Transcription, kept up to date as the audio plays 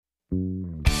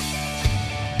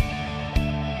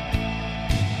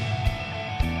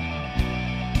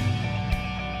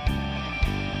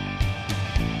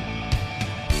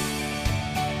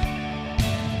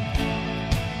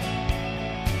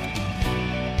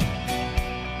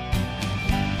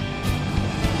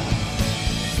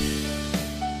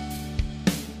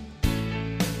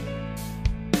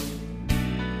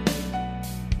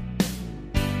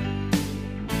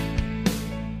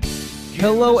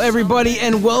Hello, everybody,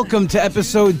 and welcome to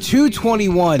episode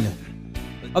 221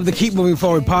 of the Keep Moving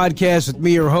Forward podcast with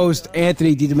me, your host,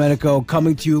 Anthony DiDomenico,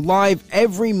 coming to you live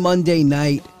every Monday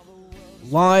night,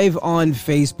 live on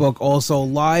Facebook, also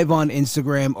live on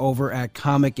Instagram over at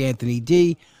Comic Anthony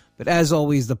D. But as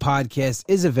always, the podcast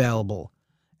is available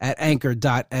at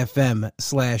anchor.fm/KMF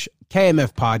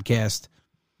podcast.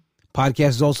 Podcast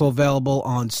is also available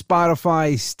on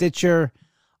Spotify, Stitcher,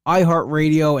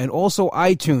 iHeartRadio, and also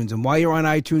iTunes. And while you're on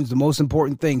iTunes, the most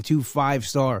important thing, 2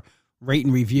 5-star rate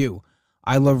and review.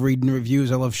 I love reading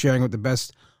reviews. I love sharing with the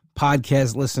best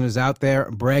podcast listeners out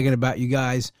there, bragging about you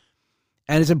guys.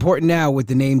 And it's important now with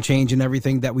the name change and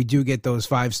everything that we do get those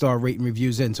 5-star rate and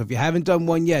reviews in. So if you haven't done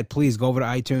one yet, please go over to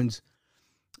iTunes,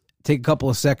 take a couple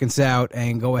of seconds out,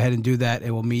 and go ahead and do that.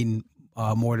 It will mean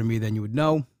more to me than you would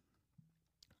know.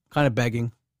 Kind of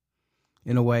begging,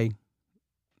 in a way.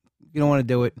 You don't want to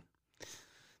do it.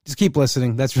 Just keep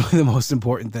listening. That's really the most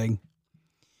important thing.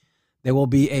 There will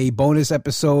be a bonus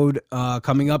episode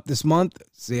coming up this month.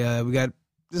 So, we got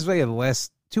this is the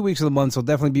last 2 weeks of the month, so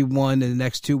definitely be one in the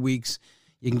next 2 weeks.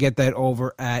 You can get that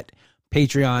over at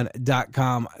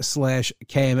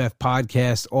patreon.com/KMF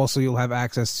podcast. Also, you'll have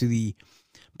access to the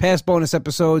past bonus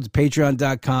episodes,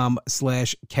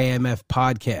 patreon.com/KMF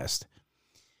podcast.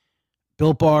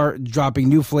 Built Bar dropping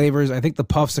new flavors. I think the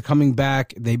puffs are coming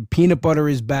back. The peanut butter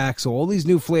is back. So all these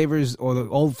new flavors or the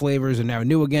old flavors are now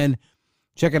new again.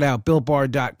 Check it out,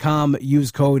 BuiltBar.com. Use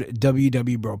code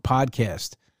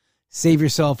WWBROPodcast. Save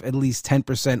yourself at least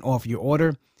 10% off your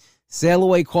order. Sail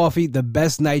Away Coffee, the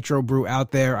best nitro brew out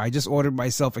there. I just ordered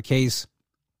myself a case.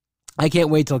 I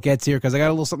can't wait till it gets here because I got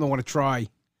a little something I want to try.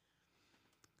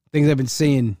 Things I've been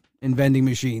seeing in vending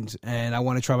machines, and I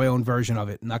want to try my own version of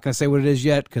it. I'm not going to say what it is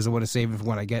yet because I want to save it for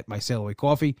when I get my Sail Away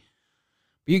Coffee.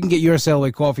 But you can get your Sail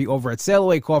Away Coffee over at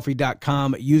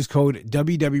sailawaycoffee.com. Use code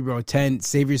WWBRO10.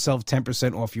 Save yourself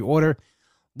 10% off your order.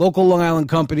 Local Long Island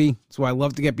company, so I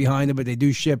love to get behind them, but they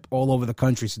do ship all over the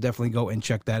country, so definitely go and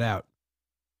check that out.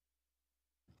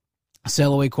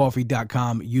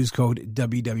 sailawaycoffee.com. Use code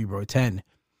WWBRO10.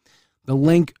 The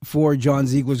link for John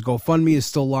Ziegler's GoFundMe is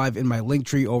still live in my link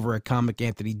tree over at Comic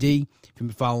Anthony D. If you've been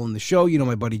following the show, you know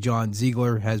my buddy John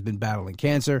Ziegler has been battling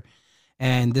cancer,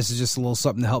 and this is just a little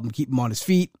something to help him keep him on his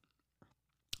feet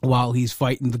while he's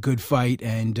fighting the good fight.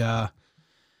 And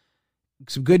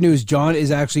some good news, John is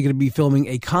actually going to be filming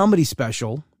a comedy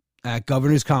special at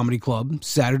Governor's Comedy Club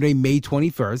Saturday, May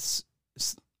 21st.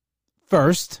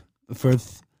 I'm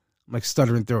like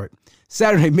stuttering through it.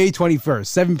 Saturday, May 21st,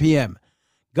 7 p.m.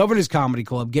 Governor's Comedy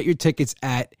Club. Get your tickets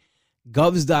at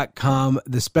govs.com.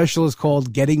 The special is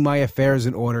called Getting My Affairs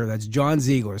in Order. That's John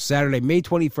Ziegler. Saturday, May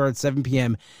 21st, 7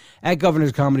 p.m. at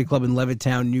Governor's Comedy Club in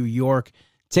Levittown, New York.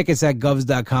 Tickets at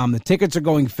govs.com. The tickets are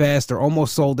going fast. They're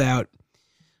almost sold out.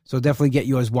 So definitely get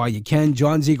yours while you can.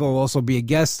 John Ziegler will also be a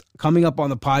guest coming up on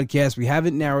the podcast. We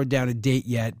haven't narrowed down a date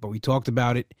yet, but we talked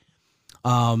about it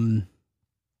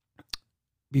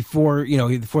before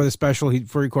the special.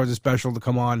 Before he records a special to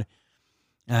come on.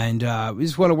 And we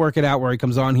just want to work it out where he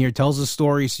comes on here, tells a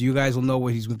story so you guys will know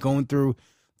what he's been going through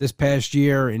this past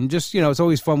year. And just, it's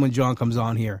always fun when John comes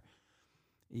on here.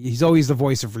 He's always the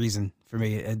voice of reason for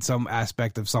me in some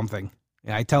aspect of something.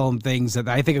 And I tell him things that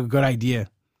I think are a good idea.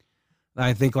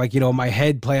 I think, my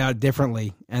head play out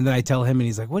differently. And then I tell him, and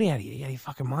he's like, what, you out of your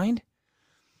fucking mind?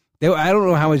 I don't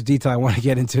know how much detail I want to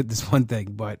get into this one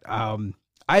thing, but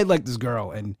I like this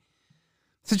girl. And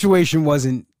the situation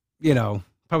wasn't,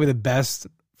 probably the best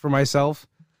for myself.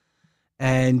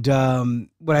 And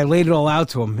when I laid it all out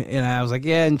to him, and I was like,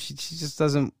 yeah, and she just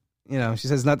doesn't, she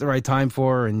says it's not the right time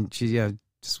for her, and she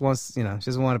just wants, she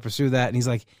doesn't want to pursue that. And he's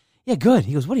like, yeah, good.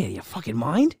 He goes, what, you fucking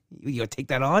mind? You gonna take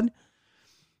that on?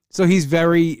 So he's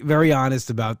very, very honest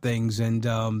about things, and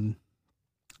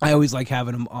I always like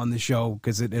having him on the show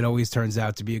because it always turns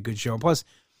out to be a good show. And plus,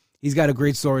 he's got a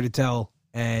great story to tell,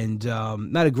 and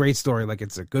not a great story like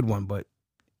it's a good one, but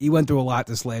he went through a lot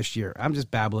this last year. I'm just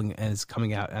babbling, and it's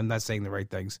coming out. I'm not saying the right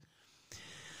things.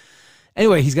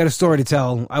 Anyway, he's got a story to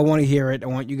tell. I want to hear it. I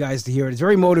want you guys to hear it. It's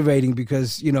very motivating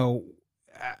because,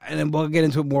 and we'll get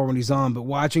into it more when he's on, but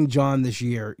watching John this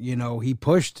year, he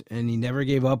pushed, and he never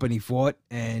gave up, and he fought.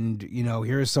 And,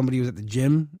 here's somebody who was at the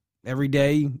gym every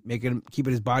day,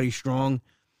 keeping his body strong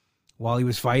while he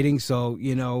was fighting. So,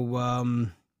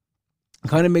 kind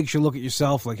of makes you look at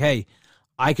yourself like, hey,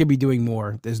 I could be doing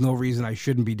more. There's no reason I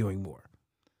shouldn't be doing more.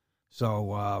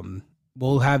 So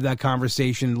we'll have that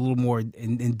conversation, a little more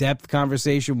in-depth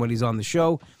conversation when he's on the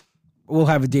show. We'll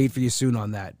have a date for you soon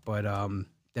on that, but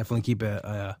definitely keep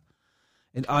an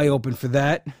eye open for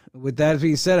that. With that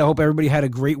being said, I hope everybody had a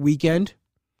great weekend.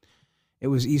 It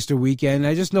was Easter weekend.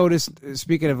 I just noticed,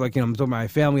 speaking of like, I'm talking about my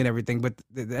family and everything, but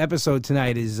the episode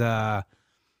tonight is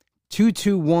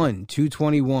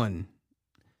 221.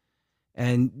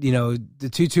 And, the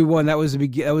 221, that was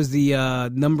the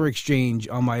number exchange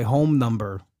on my home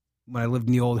number when I lived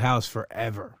in the old house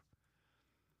forever.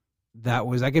 That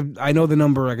was, I know the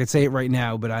number, I could say it right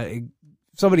now, but if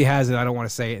somebody has it, I don't want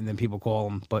to say it, and then people call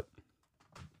them, but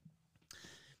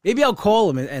maybe I'll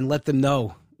call them and let them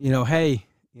know, hey,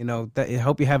 that I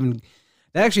hope you haven't.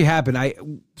 That actually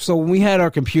happened. So when we had our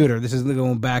computer, this is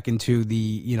going back into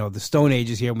the the Stone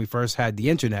Ages here when we first had the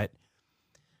internet,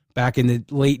 back in the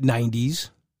late 90s.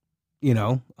 We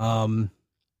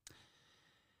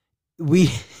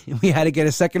had to get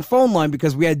a second phone line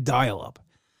because we had dial-up.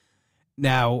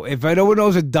 Now, if no one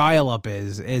knows what dial-up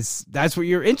is, that's what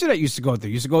your internet used to go through.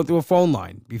 It used to go through a phone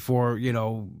line before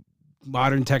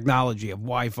modern technology of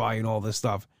Wi-Fi and all this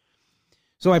stuff.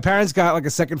 So my parents got like a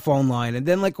second phone line, and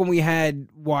then like when we had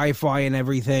Wi-Fi and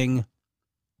everything,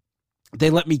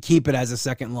 they let me keep it as a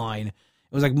second line. It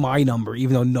was like my number,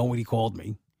 even though nobody called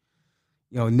me.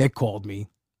 Nick called me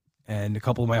and a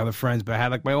couple of my other friends, but I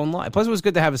had like my own line. Plus, it was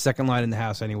good to have a second line in the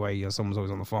house anyway. Someone's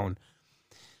always on the phone.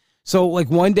 So like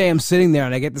one day I'm sitting there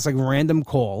and I get this like random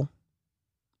call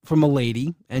from a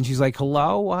lady, and she's like,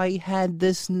 "Hello, I had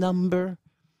this number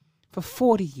for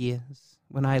 40 years.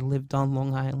 When I lived on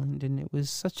Long Island, and it was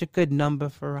such a good number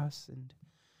for us, and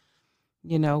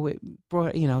it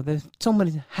brought there's so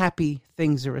many happy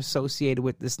things are associated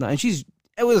with this. And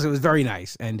it was very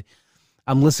nice, and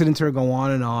I'm listening to her go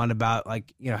on and on about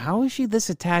like how is she this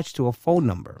attached to a phone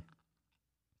number?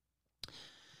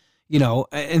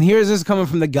 And here's this coming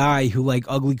from the guy who like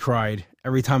ugly cried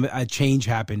every time a change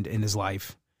happened in his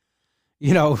life.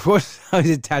 I was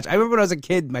attached. I remember when I was a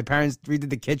kid, my parents redid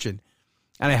the kitchen.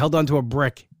 And I held onto a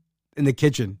brick in the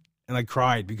kitchen and I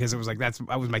cried because it was like, that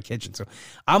was my kitchen. So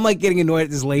I'm like getting annoyed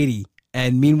at this lady.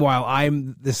 And meanwhile,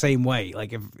 I'm the same way.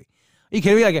 Like, are you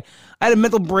kidding me? Like, I had a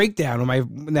mental breakdown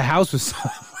when the house was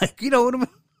like, what am I?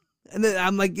 And then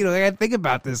I'm like, I gotta think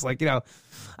about this. Like,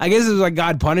 I guess it was like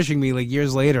God punishing me like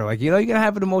years later. Like, you're gonna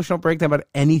have an emotional breakdown about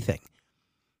anything.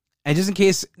 And just in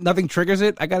case nothing triggers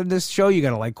it, I got this show you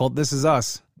gotta like called This Is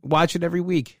Us. Watch it every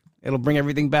week. It'll bring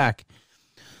everything back.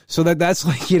 So that's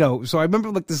like, so I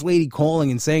remember like this lady calling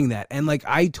and saying that. And like,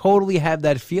 I totally have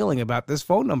that feeling about this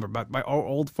phone number, about my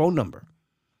old phone number.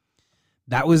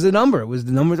 That was the number. It was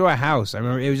the number to our house. I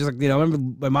remember it was just like, I remember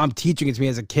my mom teaching it to me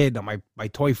as a kid on my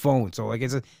toy phone. So like,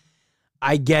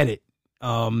 I get it.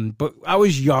 But I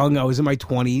was young. I was in my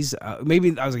 20s.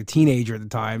 Maybe I was like a teenager at the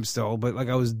time still, but like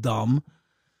I was dumb.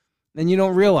 And you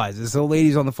don't realize this. The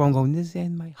lady's on the phone going, "This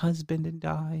and my husband and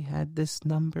I had this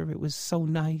number. It was so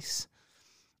nice."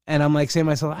 And I'm like saying to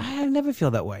myself, I never feel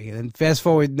that way. And then fast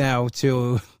forward now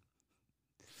to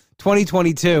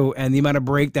 2022 and the amount of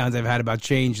breakdowns I've had about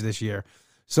change this year.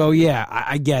 So, yeah,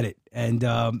 I get it. And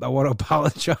I want to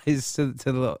apologize to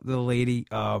the lady.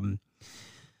 I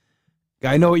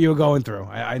know what you were going through.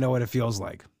 I know what it feels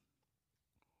like.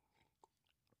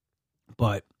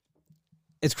 But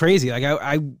it's crazy. Like,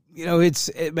 I wonder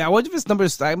if this number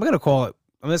is, I'm going to call it.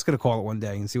 I'm just going to call it one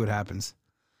day and see what happens.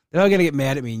 They're not going to get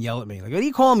mad at me and yell at me. Like, what are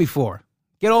you calling me for?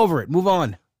 Get over it. Move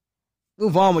on.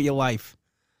 Move on with your life.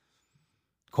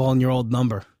 Calling your old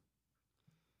number.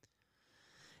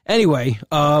 Anyway,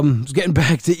 getting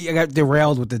back to, I got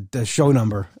derailed with the show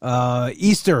number.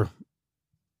 Easter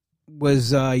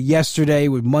was yesterday,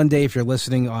 with Monday, if you're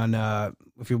listening on,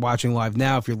 if you're watching live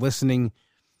now, if you're listening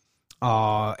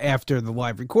after the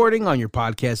live recording on your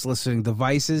podcast listening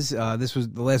devices. This was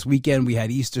the last weekend we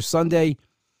had Easter Sunday.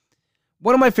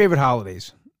 One of my favorite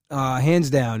holidays, hands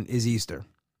down, is Easter.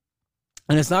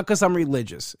 And it's not because I'm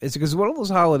religious. It's because it's one of those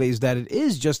holidays that it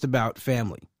is just about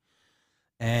family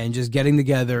and just getting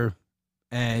together.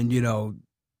 And,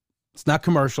 it's not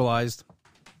commercialized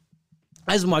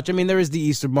as much. I mean, there is the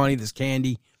Easter bunny, there's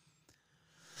candy.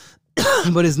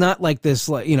 But it's not like this,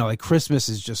 like Christmas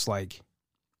is just like,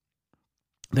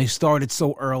 they started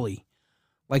so early.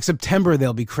 Like September,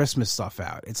 there'll be Christmas stuff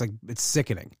out. It's like, it's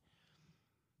sickening.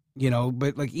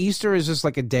 But like Easter is just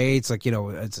like a day. It's like,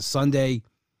 it's a Sunday.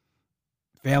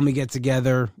 Family get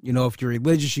together. If you're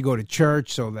religious, you go to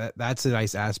church. So that's a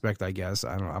nice aspect, I guess.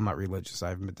 I don't know. I'm not religious. I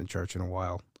haven't been to church in a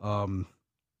while. But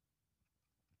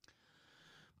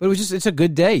it's a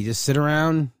good day. Just sit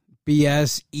around,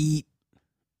 BS, eat,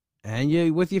 and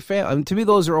you with your family. I mean, to me,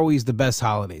 those are always the best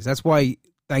holidays. That's why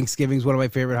Thanksgiving is one of my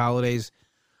favorite holidays.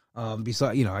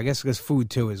 Besides, I guess because food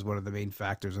too is one of the main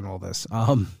factors in all this.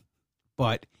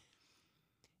 But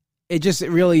it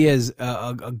really is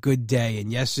a good day.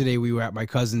 And yesterday we were at my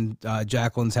cousin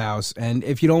Jacqueline's house. And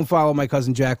if you don't follow my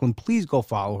cousin Jacqueline, please go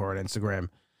follow her on Instagram,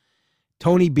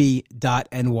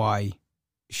 TonyB.NY.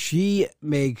 She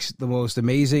makes the most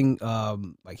amazing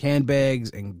like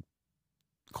handbags and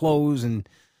clothes, and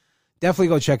definitely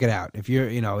go check it out. If you're,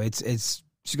 it's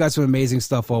she's got some amazing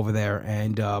stuff over there.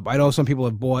 And I know some people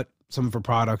have bought some of her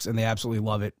products and they absolutely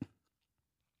love it.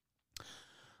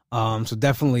 So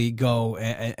definitely go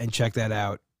and check that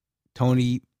out.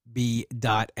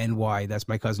 TonyB.NY. That's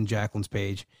my cousin Jacqueline's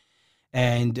page.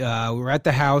 And we were at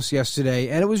the house yesterday,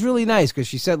 and it was really nice because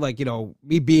she said, like,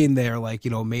 me being there, like,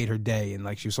 made her day, and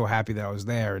like she was so happy that I was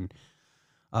there. And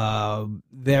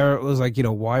there it was like,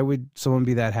 why would someone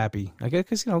be that happy? I guess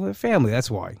because they're family.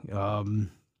 That's why.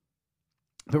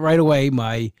 But right away,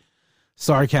 my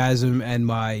sarcasm and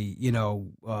my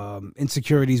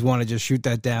insecurities want to just shoot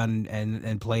that down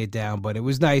and play it down. But it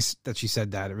was nice that she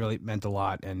said that. It really meant a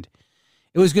lot, and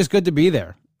it was just good to be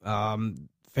there.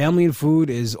 Family and food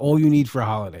is all you need for a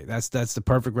holiday. That's the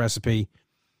perfect recipe.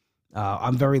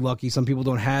 I'm very lucky. Some people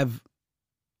don't have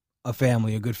a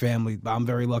good family. I'm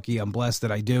very lucky. I'm blessed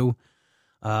that I do.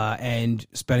 And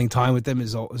spending time with them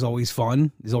is always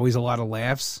fun. There's always a lot of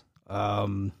laughs.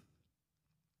 And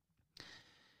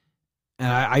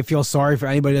I feel sorry for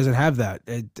anybody who doesn't have that.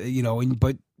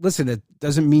 But listen, it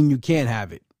doesn't mean you can't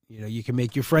have it. You can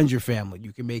make your friends your family.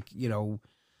 You can make,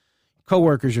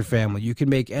 coworkers your family. You can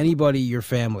make anybody your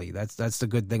family. That's the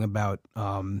good thing about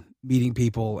meeting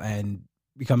people and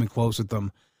becoming close with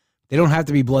them. They don't have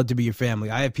to be blood to be your family.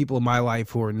 I have people in my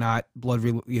life who are not blood,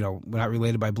 we're not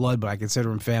related by blood, but I consider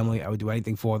them family. I would do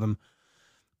anything for them.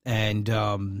 And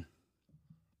my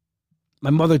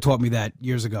mother taught me that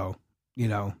years ago,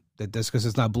 that just because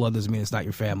it's not blood doesn't mean it's not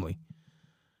your family,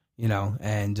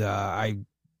 and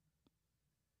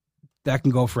that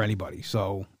can go for anybody.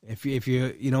 So if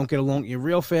you don't get along with your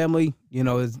real family,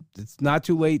 it's not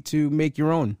too late to make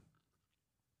your own.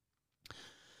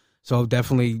 So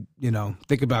definitely,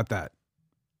 think about that.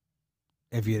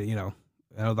 If I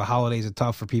know the holidays are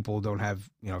tough for people who don't have,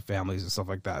 families and stuff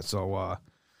like that. So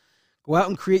go out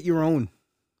and create your own,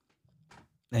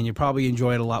 and you'll probably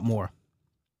enjoy it a lot more.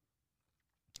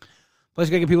 Plus,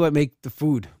 you got to get people that make the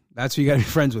food. That's who you got to be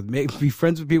friends with. Be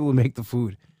friends with people who make the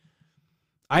food.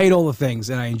 I ate all the things,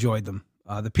 and I enjoyed them.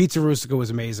 The Pizza Rustica was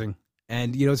amazing.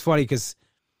 And, it's funny because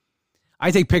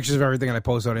I take pictures of everything and I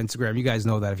post on Instagram. You guys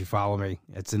know that if you follow me.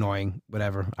 It's annoying.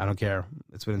 Whatever. I don't care.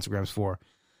 That's what Instagram's for.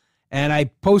 And I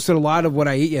posted a lot of what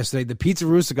I ate yesterday. The Pizza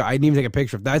Rustica, I didn't even take a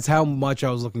picture of. That's how much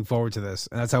I was looking forward to this.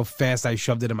 And that's how fast I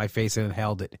shoved it in my face and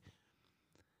inhaled it.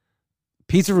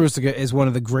 Pizza Rustica is one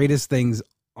of the greatest things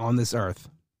on this earth.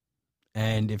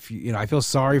 And if I feel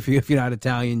sorry for you if you're not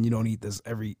Italian, you don't eat this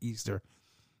every Easter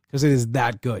because it is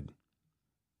that good.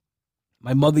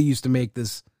 My mother used to make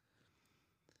this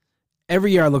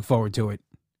every year. I look forward to it,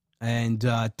 and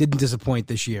didn't disappoint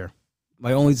this year.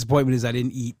 My only disappointment is I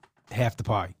didn't eat half the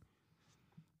pie.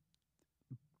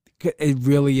 It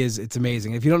really is. It's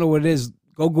amazing. If you don't know what it is,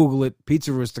 go Google it.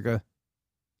 Pizza Rustica,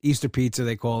 Easter pizza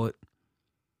they call it.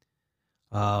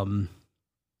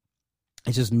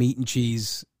 It's just meat and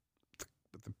cheese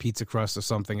with the pizza crust or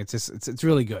something. It's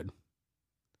really good.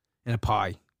 And a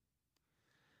pie.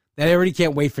 And I already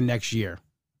can't wait for next year.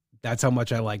 That's how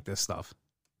much I like this stuff.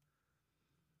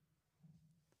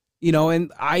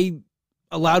 And I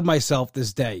allowed myself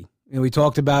this day. We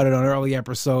talked about it on early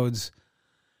episodes.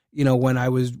 When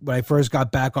I first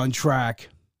got back on track,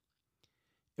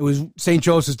 it was St.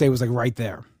 Joseph's Day was like right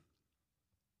there.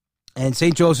 And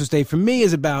St. Joseph's Day for me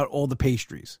is about all the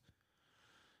pastries.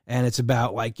 And it's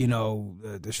about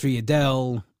the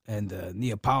Sfriadelle and the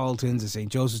Neapolitans, the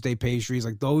St. Joseph's Day pastries,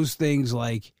 like those things.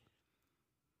 Like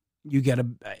you get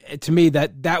to me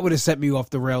that would have set me off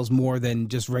the rails more than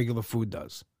just regular food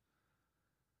does.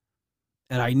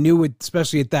 And I knew it,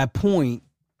 especially at that point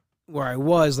where I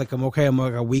was like, I'm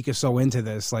like a week or so into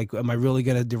this. Like, am I really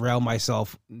going to derail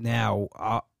myself now?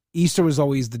 Easter was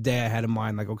always the day I had in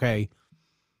mind. Like, okay,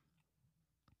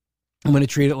 I'm going to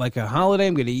treat it like a holiday.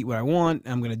 I'm going to eat what I want.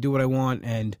 I'm going to do what I want,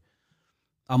 and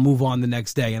I'll move on the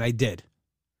next day. And I did.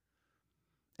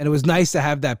 And it was nice to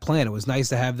have that plan. It was nice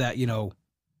to have that, to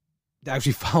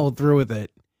actually follow through with it.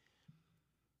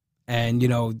 And,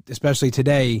 especially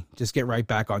today, just get right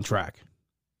back on track.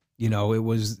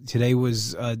 Today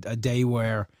was a day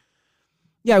where,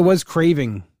 I was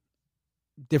craving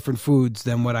different foods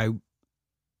than what I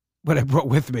brought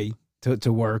with me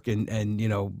to work and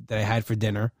that I had for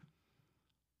dinner.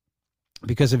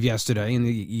 Because of yesterday,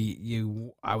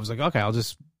 and I was like, okay,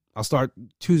 I'll start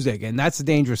Tuesday again. That's the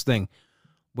dangerous thing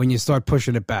when you start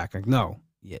pushing it back. Like, no,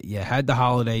 You had the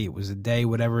holiday. It was a day,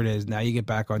 whatever it is. Now you get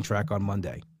back on track on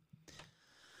Monday.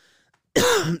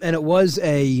 And it was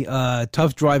a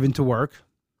tough drive into work.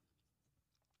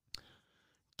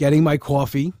 Getting my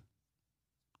coffee.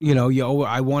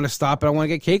 I want to stop and I want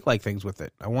to get cake-like things with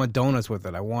it. I want donuts with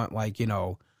it. I want,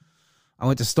 I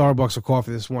went to Starbucks for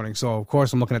coffee this morning. So, of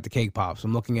course, I'm looking at the cake pops.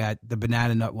 I'm looking at the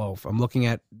banana nut loaf. I'm looking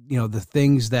at, the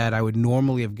things that I would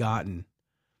normally have gotten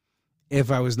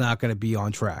if I was not going to be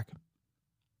on track.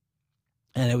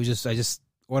 And it was I just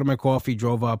ordered my coffee,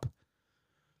 drove up.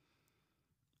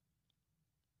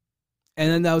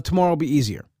 And then now tomorrow will be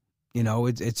easier.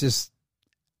 It's just,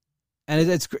 and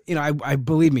it's I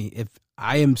believe me, if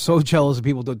I am so jealous of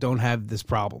people that don't have this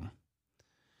problem.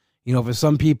 For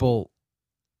some people,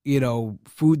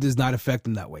 food does not affect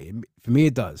them that way. For me,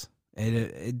 it does.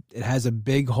 And it has a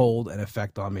big hold and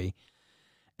effect on me.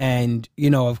 And,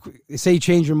 say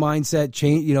change your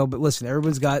mindset, but listen,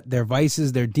 everyone's got their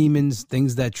vices, their demons,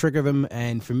 things that trigger them.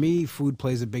 And for me, food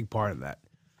plays a big part of that.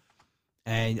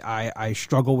 And I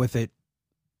struggle with it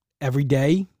every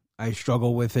day. I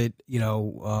struggle with it,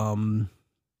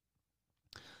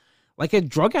 like a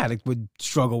drug addict would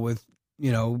struggle with,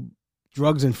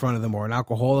 drugs in front of them, or an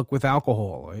alcoholic with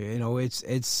alcohol.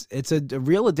 It's a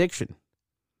real addiction.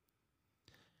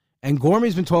 And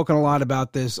Gormy's been talking a lot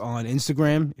about this on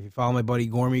Instagram. If you follow my buddy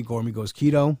Gormy Goes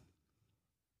Keto,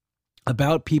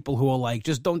 about people who are like,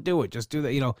 just don't do it. Just do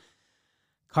that.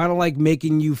 Kind of like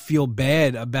making you feel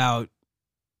bad about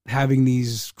having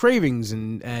these cravings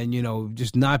and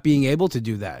just not being able to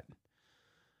do that.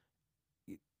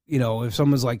 If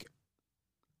someone's like,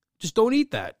 just don't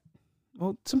eat that.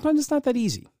 Well, sometimes it's not that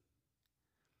easy.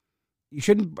 You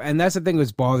shouldn't, and that's the thing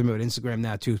that's bothering me with Instagram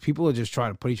now too. Is people are just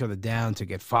trying to put each other down to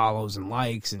get follows and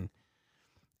likes, and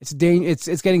it's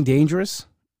getting dangerous.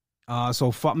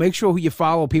 So make sure you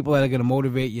follow people that are going to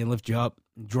motivate you and lift you up,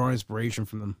 and draw inspiration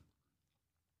from them.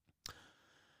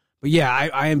 But yeah,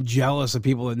 I am jealous of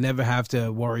people that never have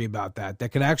to worry about that.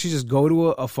 That can actually just go to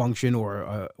a function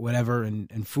or whatever,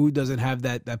 and food doesn't have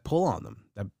that pull on them.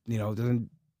 That doesn't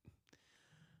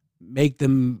make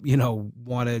them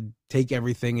want to take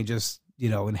everything and just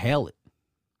inhale it.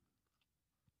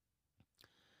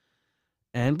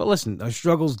 But listen, our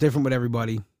struggle's different with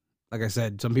everybody. Like I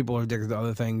said, some people are addicted to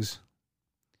other things.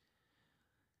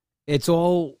 It's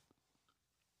all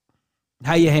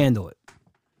how you handle it.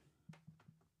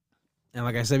 And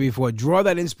like I said before, draw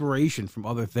that inspiration from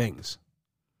other things.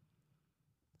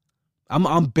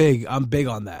 I'm big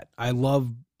on that. I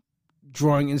love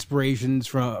drawing inspirations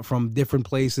from different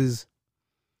places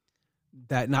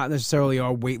that not necessarily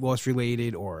are weight loss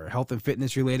related or health and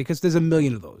fitness related, because there's a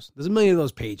million of those. There's a million of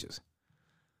those pages.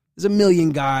 There's a million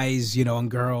guys,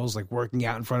 and girls like working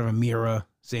out in front of a mirror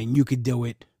saying you could do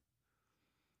it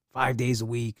 5 days a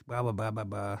week, blah, blah, blah, blah,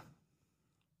 blah.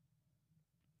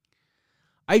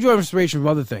 I draw inspiration from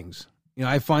other things.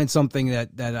 I find something that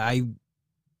I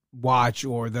watch,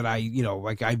 or that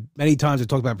many times I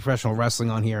talk about professional wrestling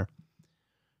on here,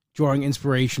 drawing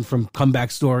inspiration from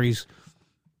comeback stories.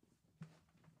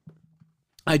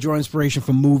 I draw inspiration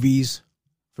from movies,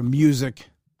 from music.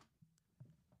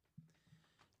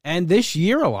 And this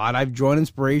year a lot, I've drawn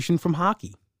inspiration from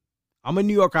hockey. I'm a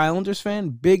New York Islanders fan,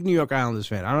 big New York Islanders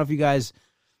fan. I don't know if you guys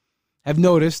have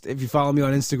noticed, if you follow me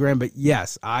on Instagram, but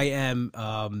yes, I am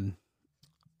a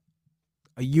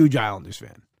huge Islanders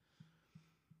fan.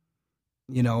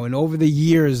 And over the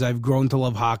years, I've grown to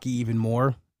love hockey even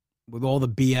more, with all the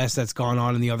BS that's gone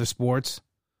on in the other sports,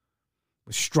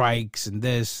 with strikes and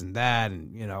this and that.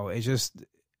 And, it's just,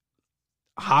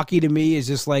 hockey to me is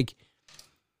just like,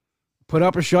 put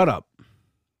up or shut up.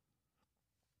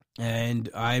 And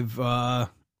I've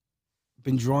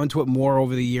been drawn to it more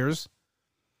over the years.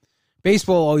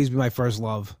 Baseball will always be my first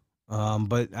love.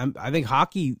 But I think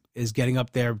hockey is getting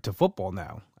up there to football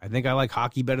now. I think I like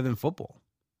hockey better than football.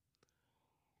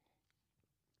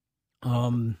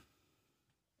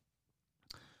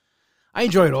 I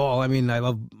enjoy it all. I mean, I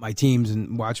love my teams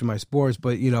and watching my sports,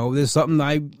 but, there's something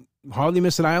I hardly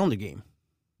miss an Islander game.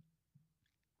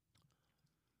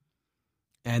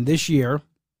 And this year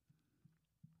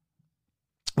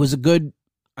was a good,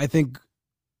 I think,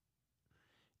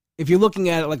 if you're looking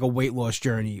at it like a weight loss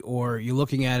journey, or you're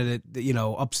looking at it at,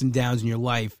 ups and downs in your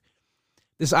life,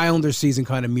 this Islanders season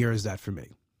kind of mirrors that for me.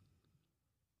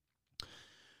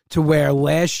 To where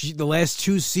the last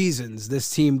two seasons, this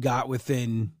team got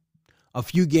within a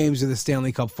few games of the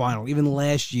Stanley Cup final. Even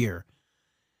last year,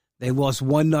 they lost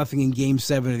 1-0 in Game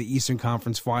 7 of the Eastern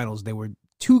Conference Finals. They were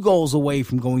 2 goals away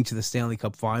from going to the Stanley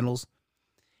Cup Finals,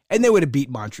 and they would have beat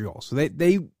Montreal. So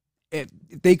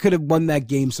if they could have won that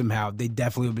game somehow, they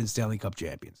definitely would have been Stanley Cup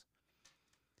champions.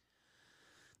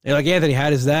 They're like, Anthony, how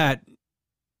does that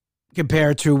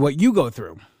compare to what you go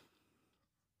through?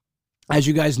 As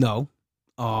you guys know,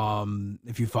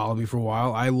 if you follow me for a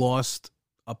while, I lost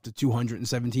up to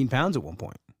 217 pounds at one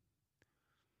point.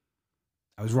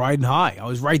 I was riding high. I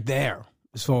was right there.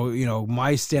 So,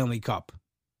 my Stanley Cup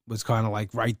was kind of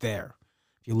like right there.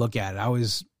 If you look at it, I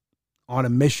was on a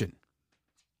mission.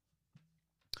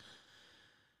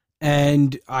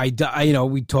 And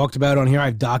we talked about it on here.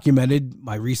 I've documented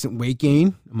my recent weight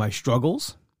gain, my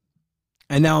struggles,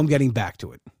 and now I'm getting back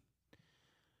to it.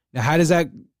 Now, how does that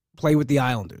play with the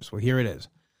Islanders? Well, here it is.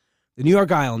 The New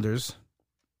York Islanders,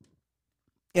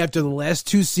 after the last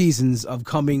 2 seasons of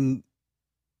coming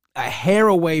a hair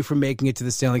away from making it to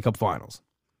the Stanley Cup Finals,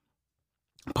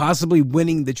 possibly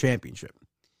winning the championship,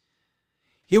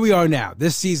 here we are now.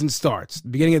 This season starts. The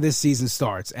beginning of this season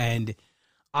starts, and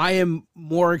I am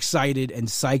more excited and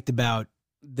psyched about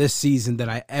this season than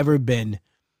I ever been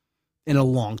in a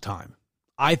long time.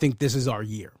 I think this is our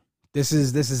year. This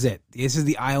is it. This is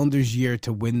the Islanders' year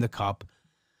to win the cup.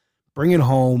 Bring it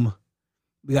home.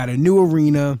 We got a new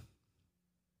arena.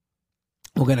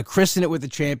 We're going to christen it with the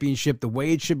championship the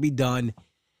way it should be done.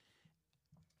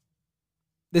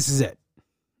 This is it.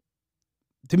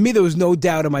 To me, there was no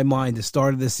doubt in my mind the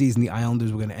start of this season, the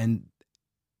Islanders were going to end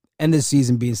this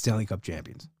season being Stanley Cup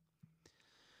champions.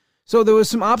 So there was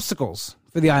some obstacles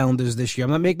for the Islanders this year.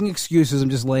 I'm not making excuses. I'm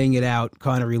just laying it out,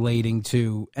 kind of relating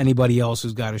to anybody else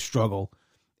who's got to struggle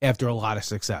after a lot of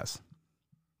success.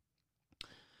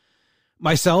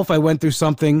 Myself, I went through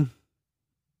something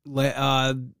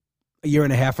a year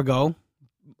and a half ago,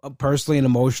 personally and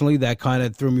emotionally, that kind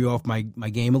of threw me off my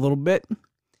game a little bit.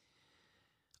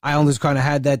 Islanders kind of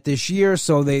had that this year,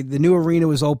 so the new arena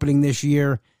was opening this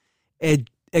year.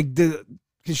 The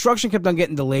construction kept on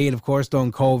getting delayed, of course,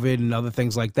 during COVID and other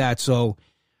things like that. So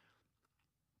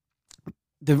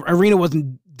the arena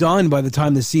wasn't done by the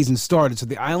time the season started. So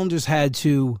the Islanders had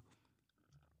to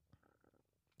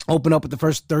open up with the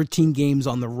first 13 games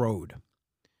on the road,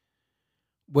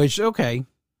 which, okay,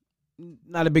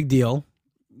 not a big deal.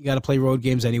 You got to play road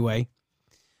games anyway.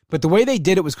 But the way they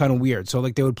did it was kind of weird. So,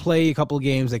 they would play a couple of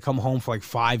games. They come home for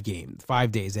 5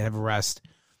 days. They have a rest.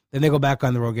 Then they go back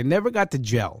on the road. It never got to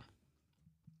gel.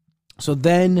 So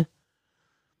then,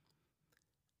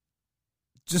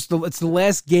 it's the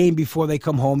last game before they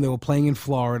come home. They were playing in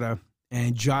Florida,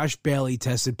 and Josh Bailey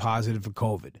tested positive for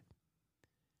COVID.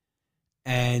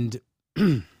 And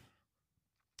at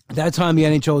that time, the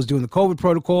NHL was doing the COVID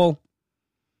protocol,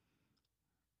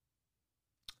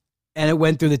 and it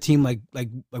went through the team like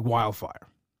wildfire.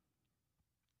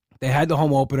 They had the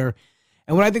home opener,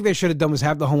 and what I think they should have done was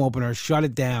have the home opener, shut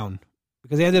it down,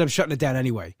 because they ended up shutting it down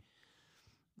anyway.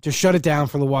 Just shut it down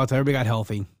for a little while until everybody got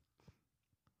healthy.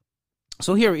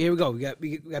 So here we go.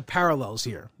 We got parallels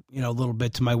here, a little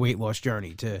bit to my weight loss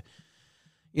journey. And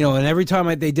every time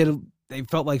they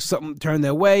felt like something turned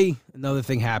their way, another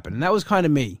thing happened. And that was kind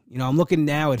of me. I'm looking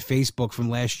now at Facebook from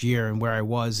last year and where I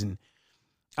was, and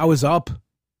I was up,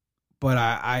 but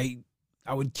I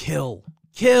would kill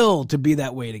to be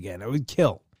that weight again. I would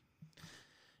kill.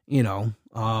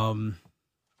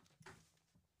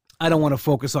 I don't want to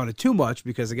focus on it too much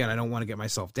because, again, I don't want to get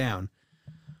myself down.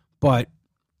 But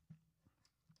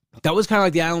that was kind of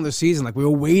like the Islander season. Like, we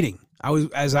were waiting.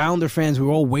 As Islander fans, we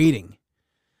were all waiting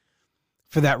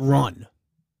for that run.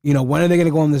 When are they going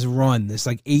to go on this run, this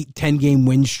 8-10 game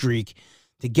win streak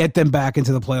to get them back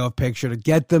into the playoff picture, to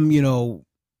get them,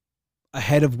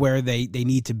 ahead of where they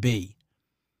need to be.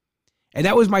 And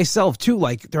that was myself too.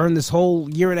 During this whole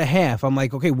year and a half, I'm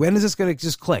like, okay, when is this going to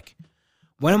just click?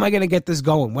 When am I going to get this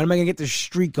going? When am I going to get this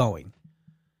streak going?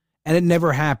 And it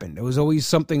never happened. It was always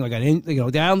something like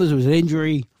the Islanders was an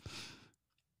injury.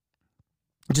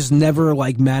 It just never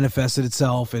manifested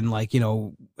itself, and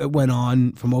it went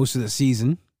on for most of the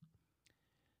season.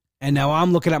 And now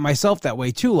I'm looking at myself that way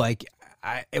too. I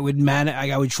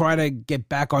would try to get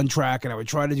back on track, and I would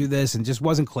try to do this, and just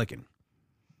wasn't clicking.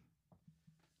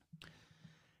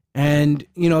 And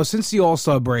since the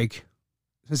All-Star break,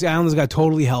 since the Islanders got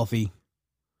totally healthy,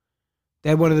 they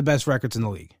had one of the best records in the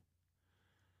league.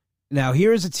 Now,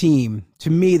 here's a team, to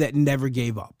me, that never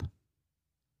gave up.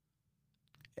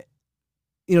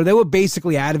 They were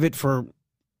basically out of it for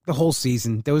the whole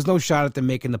season. There was no shot at them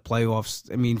making the playoffs,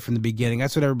 from the beginning.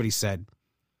 That's what everybody said.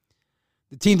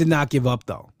 The team did not give up,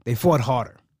 though. They fought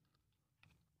harder.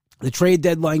 The trade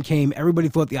deadline came. Everybody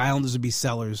thought the Islanders would be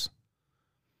sellers.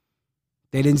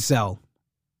 They didn't sell.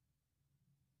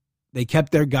 They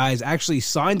kept their guys, actually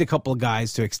signed a couple of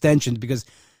guys to extensions, because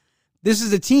this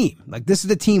is a team. This is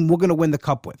the team we're going to win the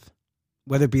cup with.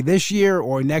 Whether it be this year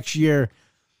or next year,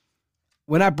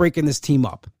 we're not breaking this team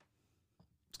up.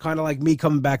 kind of like me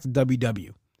coming back to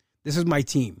WW. This is my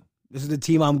team. This is the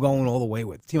team I'm going all the way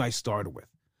with, the team I started with.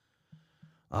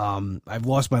 I've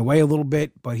lost my way a little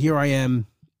bit, but here I am.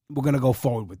 We're going to go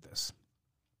forward with this.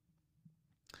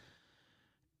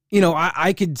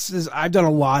 I've done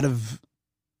a lot of,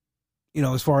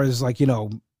 as far as like,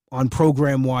 on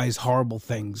program-wise, horrible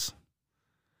things.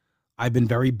 I've been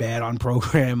very bad on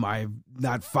program. I've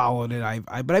not followed it.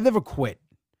 But I've never quit.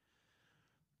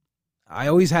 I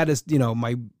always had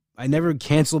I never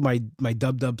canceled my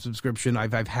Dub subscription. I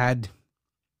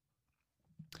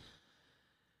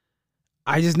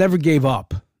just never gave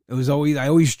up. I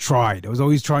always tried. I was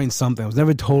always trying something. I was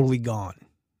never totally gone.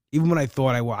 Even when I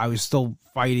thought I was still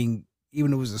fighting,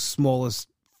 even if it was the smallest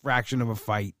fraction of a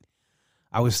fight,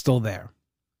 I was still there.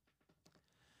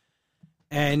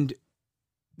 And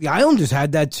the Islanders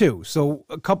had that too. So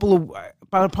about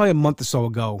probably a month or so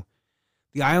ago,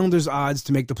 the Islanders' odds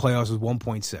to make the playoffs was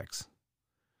 1.6.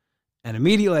 And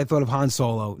immediately I thought of Han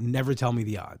Solo, never tell me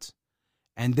the odds.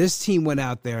 And this team went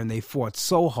out there and they fought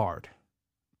so hard,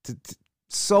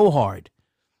 so hard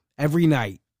every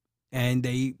night. And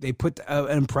they put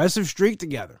an impressive streak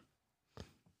together.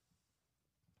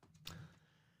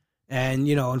 And,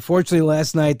 unfortunately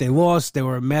last night they lost. They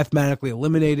were mathematically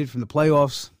eliminated from the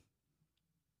playoffs.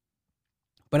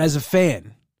 But as a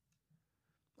fan,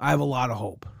 I have a lot of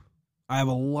hope. I have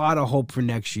a lot of hope for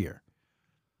next year.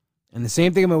 And the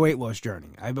same thing in my weight loss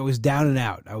journey. I was down and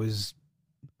out. I was,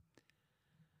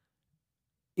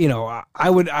 I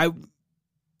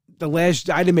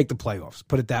didn't make the playoffs,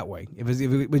 put it that way. If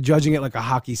we're judging it like a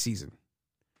hockey season.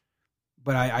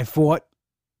 But I fought.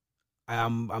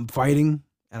 I'm fighting,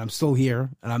 and I'm still here,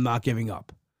 and I'm not giving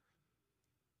up.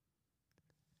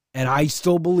 And I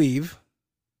still believe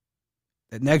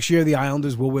that next year the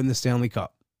Islanders will win the Stanley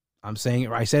Cup. I'm saying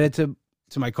it. I said it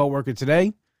to my coworker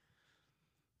today.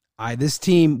 This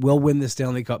team will win the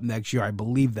Stanley Cup next year. I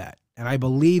believe that. And I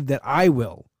believe that I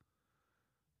will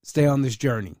stay on this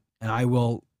journey, and I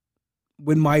will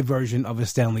win my version of a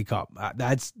Stanley Cup.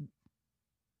 That's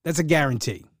a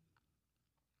guarantee.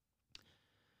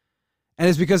 And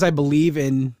it's because I believe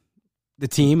in the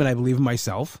team and I believe in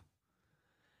myself.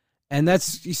 And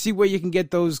you see where you can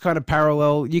get those kind of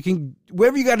parallel.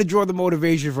 Wherever you got to draw the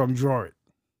motivation from, draw it.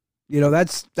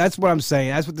 That's what I'm saying.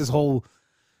 That's what this whole,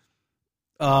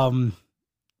 I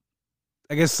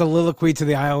guess, soliloquy to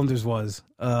the Islanders was.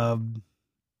 But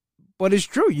it's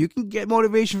true. You can get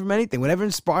motivation from anything, whatever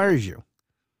inspires you.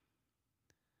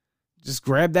 Just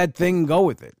grab that thing and go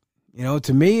with it.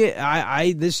 To me,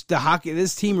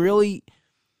 this team really,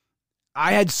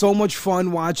 I had so much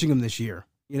fun watching them this year.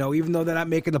 Even though they're not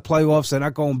making the playoffs, they're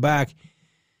not going back.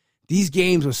 These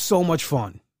games were so much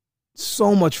fun.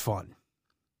 So much fun.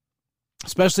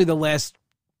 Especially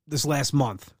this last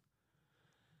month.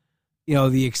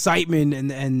 The excitement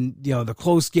and the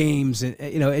close games and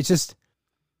it's just,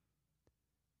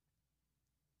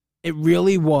 it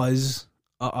really was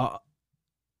a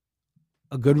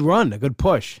good run, a good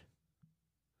push.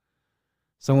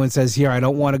 Someone says here, I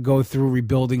don't want to go through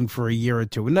rebuilding for a year or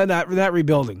two. Not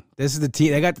rebuilding. This is the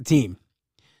team. They got the team.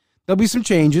 There'll be some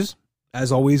changes,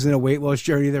 as always in a weight loss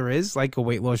journey there is, like a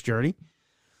weight loss journey.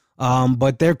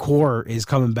 But their core is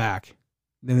coming back.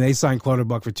 Then they signed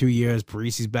Clutterbuck for 2 years.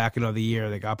 Parisi's back another year.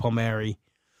 They got Palmieri,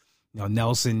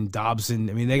 Nelson, Dobson.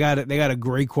 I mean, they got a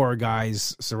great core of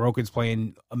guys. Sorokin's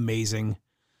playing amazing,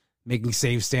 making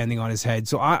saves standing on his head.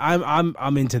 So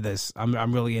I'm into this.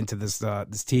 I'm really into this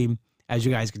team, as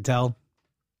you guys can tell.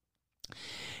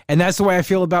 And that's the way I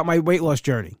feel about my weight loss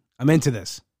journey. I'm into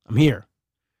this. I'm here.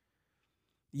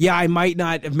 Yeah, I might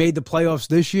not have made the playoffs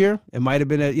this year. It might have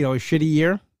been a shitty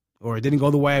year, or it didn't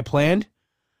go the way I planned.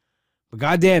 But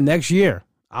goddamn, next year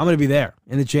I'm going to be there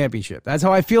in the championship. That's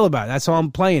how I feel about it. That's how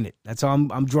I'm playing it. That's how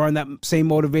I'm drawing that same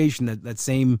motivation, that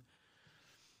same,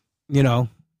 the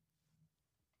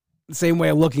same way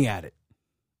of looking at it.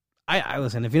 I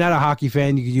listen, if you're not a hockey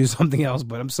fan, you could use something else,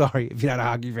 but I'm sorry if you're not a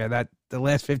hockey fan. That the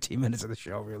last 15 minutes of the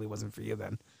show really wasn't for you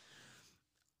then.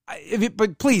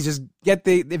 But please just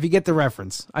if you get the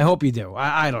reference. I hope you do.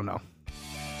 I don't know.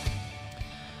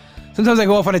 Sometimes I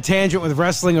go off on a tangent with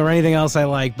wrestling or anything else I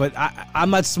like, but I'm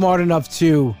not smart enough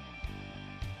to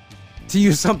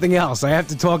use something else. I have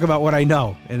to talk about what I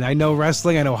know. And I know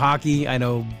wrestling, I know hockey, I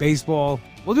know baseball.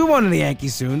 We'll do one in the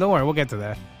Yankees soon. Don't worry, we'll get to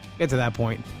that. Get to that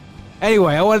point.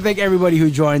 Anyway, I want to thank everybody who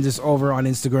joins us over on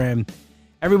Instagram,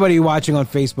 everybody watching on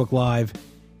Facebook Live,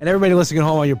 and everybody listening at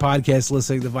home on your podcast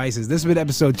listening devices. This has been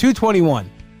episode 221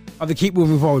 of the Keep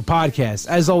Moving Forward podcast.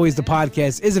 As always, the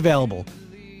podcast is available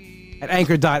at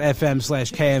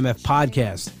anchor.fm/KMF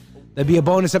podcast. There'll be a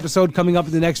bonus episode coming up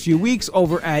in the next few weeks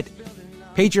over at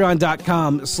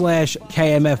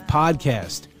Patreon.com/KMF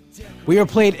podcast. We are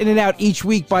played in and out each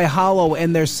week by Hollow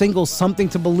and their single Something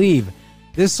to Believe.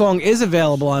 This song is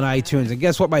available on iTunes. And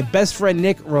guess what? My best friend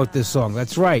Nick wrote this song.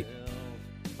 That's right.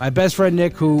 My best friend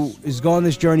Nick, who is going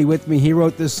this journey with me, he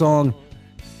wrote this song.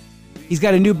 He's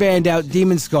got a new band out,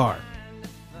 Demon Scar.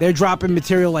 They're dropping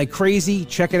material like crazy.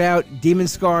 Check it out,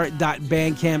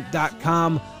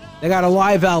 demonscar.bandcamp.com. They got a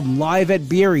live album, live at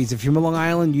Beery's. If you're from Long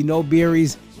Island, you know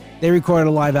Beery's. They recorded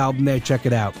a live album there. Check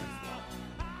it out.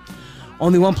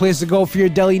 Only one place to go for your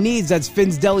deli needs. That's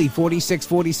Finn's Deli,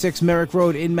 4646 Merrick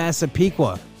Road in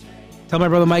Massapequa. Tell my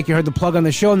brother Mike you heard the plug on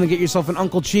the show, and then get yourself an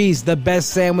Uncle Cheese, the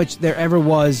best sandwich there ever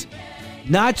was.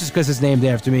 Not just because it's named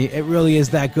after me. It really is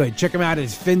that good. Check them out at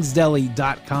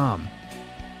finsdeli.com.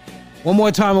 One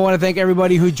more time, I want to thank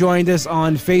everybody who joined us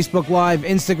on Facebook Live,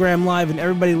 Instagram Live, and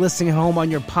everybody listening at home on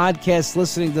your podcast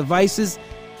listening devices.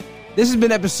 This has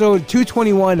been episode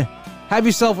 221. Have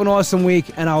yourself an awesome week,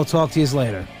 and I'll talk to you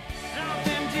later.